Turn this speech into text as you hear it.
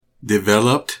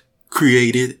Developed,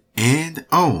 created, and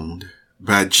owned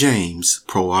by James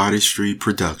Pro Artistry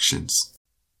Productions.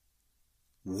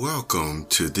 Welcome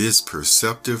to this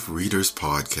Perceptive Readers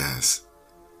Podcast.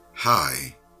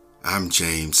 Hi, I'm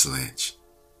James Lynch.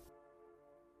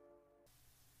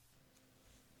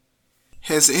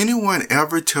 Has anyone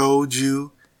ever told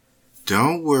you,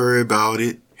 don't worry about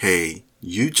it. Hey,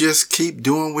 you just keep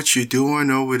doing what you're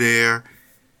doing over there.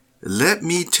 Let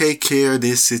me take care of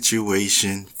this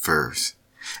situation first.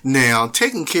 Now,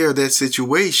 taking care of that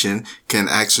situation can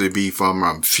actually be from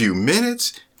a few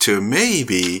minutes to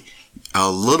maybe a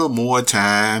little more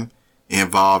time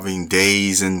involving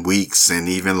days and weeks and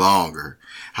even longer.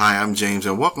 Hi, I'm James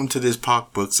and welcome to this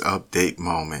Pocketbooks Update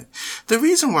moment. The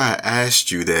reason why I asked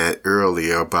you that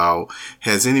earlier about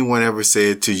has anyone ever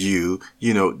said to you,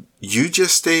 you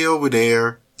just stay over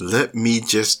there. Let me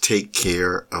just take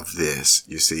care of this,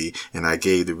 you see, and I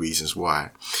gave the reasons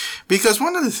why. Because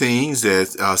one of the things that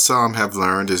some have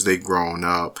learned as they've grown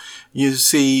up, you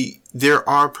see, there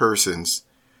are persons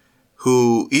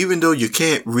who, even though you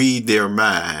can't read their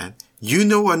mind, you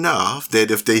know enough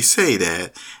that if they say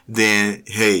that, then,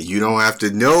 hey, you don't have to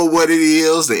know what it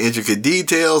is, the intricate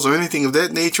details or anything of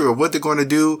that nature or what they're going to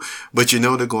do, but you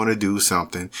know they're going to do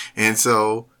something. And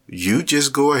so you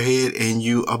just go ahead and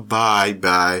you abide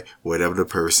by whatever the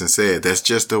person said. That's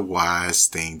just a wise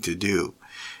thing to do.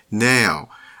 Now,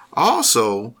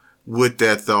 also with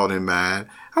that thought in mind,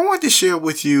 I want to share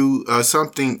with you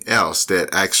something else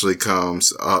that actually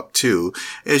comes up too.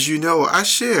 As you know, I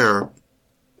share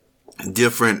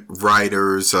different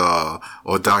writers or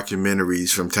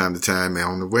documentaries from time to time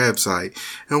on the website.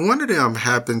 And one of them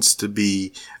happens to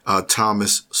be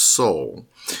Thomas Sowell.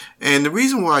 And the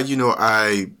reason why,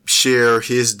 I share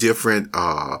his different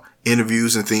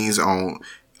interviews and things on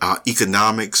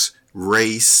economics,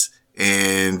 race,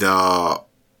 and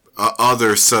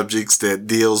other subjects that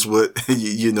deals with,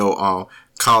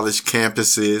 college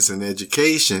campuses and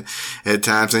education at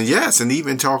times. And yes, and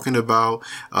even talking about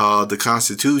the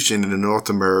Constitution in the North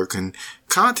American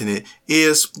continent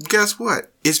is, guess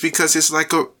what? It's because it's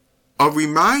like a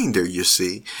reminder, you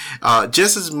see.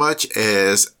 Just as much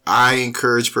as I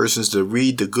encourage persons to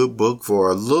read the good book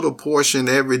for a little portion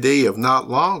every day, if not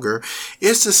longer,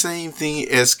 it's the same thing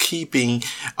as keeping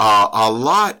a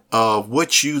lot of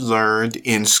what you learned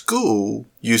in school,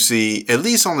 you see, at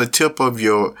least on the tip of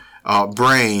your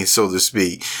brain, so to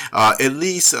speak. At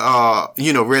least,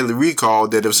 readily recall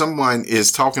that if someone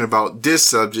is talking about this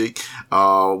subject,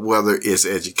 whether it's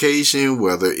education,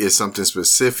 whether it's something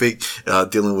specific,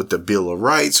 dealing with the Bill of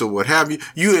Rights or what have you,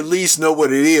 you at least know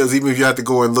what it is, even if you have to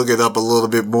go and look it up a little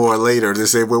bit more later to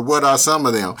say, well, what are some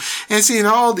of them? And seeing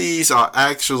all these are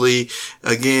actually,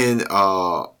 again,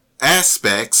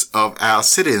 aspects of our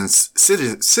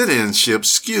citizenship,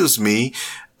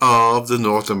 of the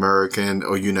North American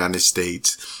or United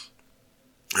States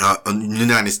of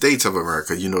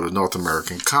America, the North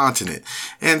American continent.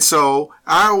 And so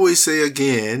I always say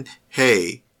again,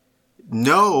 hey,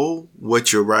 know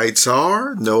what your rights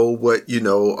are, know what,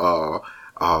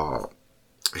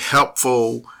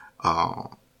 helpful,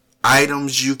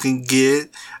 items you can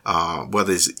get,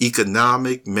 whether it's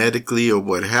economic, medically, or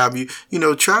what have you.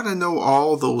 Try to know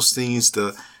all those things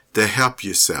to help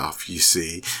yourself, you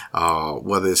see,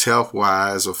 whether it's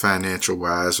health-wise or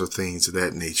financial-wise or things of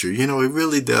that nature. It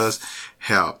really does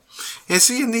help. And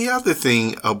see, and the other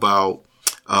thing about,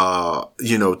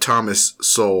 Thomas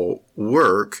Sowell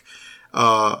work,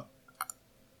 I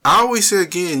always say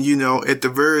again, at the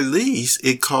very least,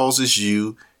 it causes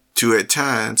you to at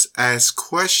times ask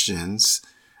questions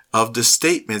of the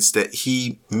statements that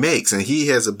he makes. And he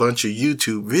has a bunch of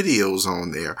YouTube videos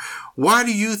on there. Why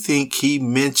do you think he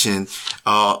mentioned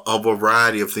a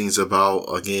variety of things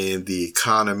about, again, the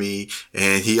economy?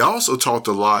 And he also talked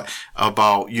a lot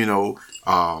about,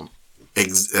 not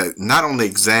only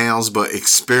exams, but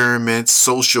experiments,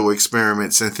 social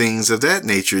experiments and things of that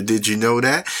nature. Did you know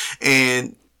that?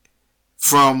 And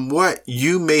from what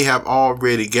you may have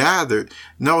already gathered,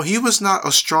 no, he was not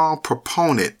a strong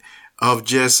proponent of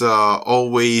just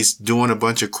always doing a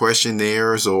bunch of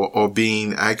questionnaires or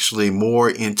being actually more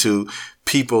into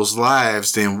people's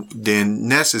lives than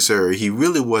necessary. He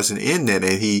really wasn't in that,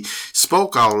 and he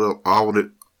spoke out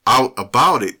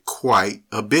about it quite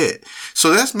a bit.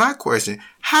 So that's my question.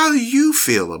 How do you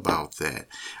feel about that?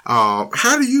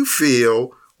 How do you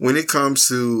feel when it comes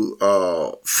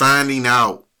to finding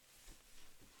out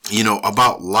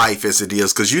about life as it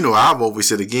is? Because, I've always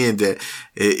said again that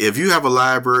if you have a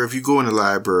library, if you go in the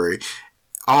library,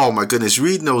 oh my goodness,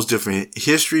 reading those different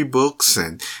history books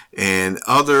and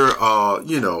other,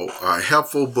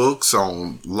 helpful books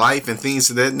on life and things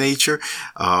of that nature,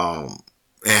 and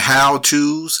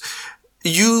how-tos,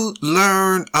 you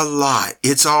learn a lot.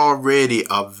 It's already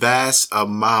a vast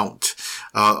amount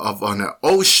of an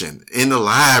ocean in the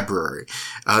library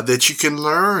that you can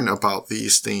learn about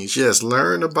these things. Yes,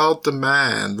 learn about the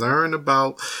mind, learn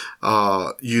about,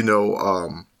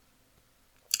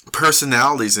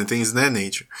 personalities and things of that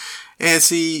nature. And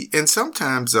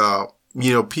sometimes,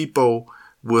 people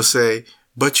will say,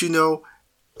 but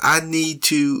I need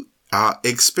to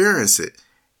experience it.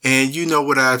 And you know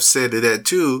what I've said to that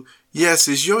too. Yes,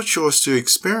 it's your choice to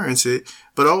experience it,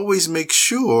 but always make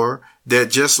sure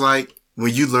that just like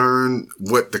when you learn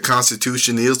what the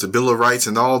Constitution is, the Bill of Rights,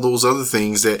 and all those other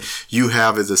things that you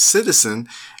have as a citizen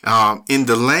in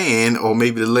the land, or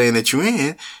maybe the land that you're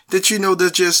in, that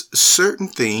there's just certain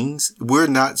things we're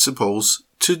not supposed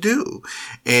to do.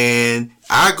 And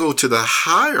I go to the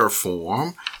higher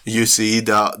form,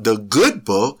 the good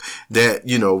book that,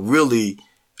 really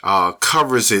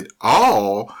covers it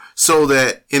all. So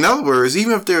that, in other words,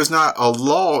 even if there's not a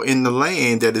law in the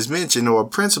land that is mentioned or a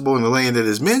principle in the land that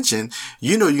is mentioned,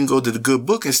 you can go to the good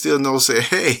book and still say,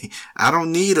 hey, I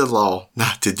don't need a law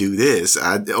not to do this.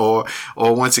 Or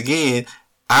once again,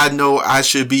 I know I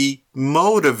should be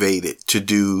motivated to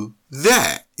do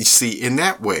that. You see, in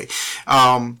that way.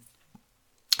 And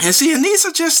these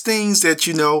are just things that,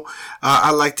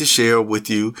 I like to share with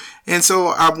you. And so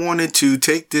I wanted to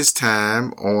take this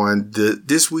time on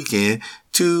this weekend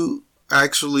to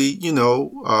actually,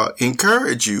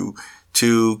 encourage you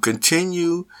to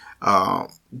continue,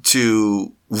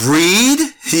 to read,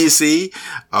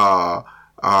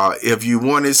 if you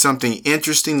wanted something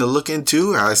interesting to look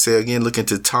into, I say again, look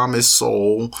into Thomas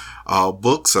Sowell,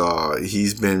 books.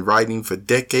 He's been writing for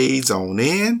decades on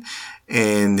end,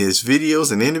 and his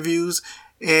videos and interviews,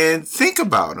 and think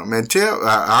about them and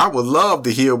I would love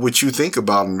to hear what you think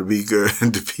about them, to be good,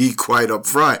 to be quite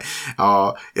upfront.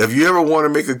 If you ever want to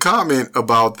make a comment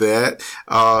about that,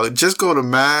 just go to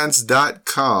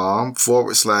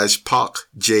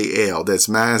minds.com/POCJL. That's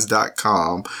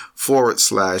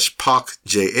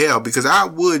minds.com/POCJL, because I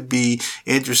would be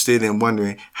interested in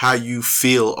wondering how you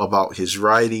feel about his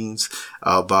writings,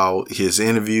 about his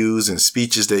interviews and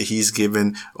speeches that he's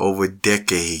given over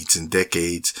decades and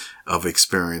decades of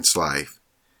experienced life.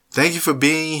 Thank you for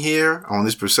being here on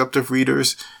this Perceptive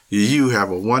Readers. You have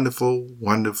a wonderful,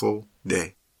 wonderful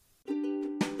day.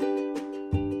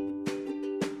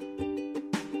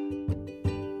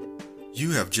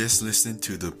 You have just listened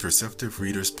to the Perceptive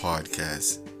Readers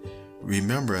podcast.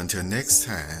 Remember, until next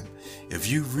time, if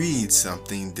you read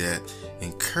something that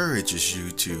encourages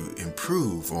you to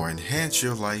improve or enhance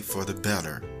your life for the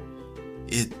better,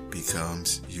 it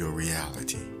becomes your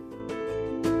reality.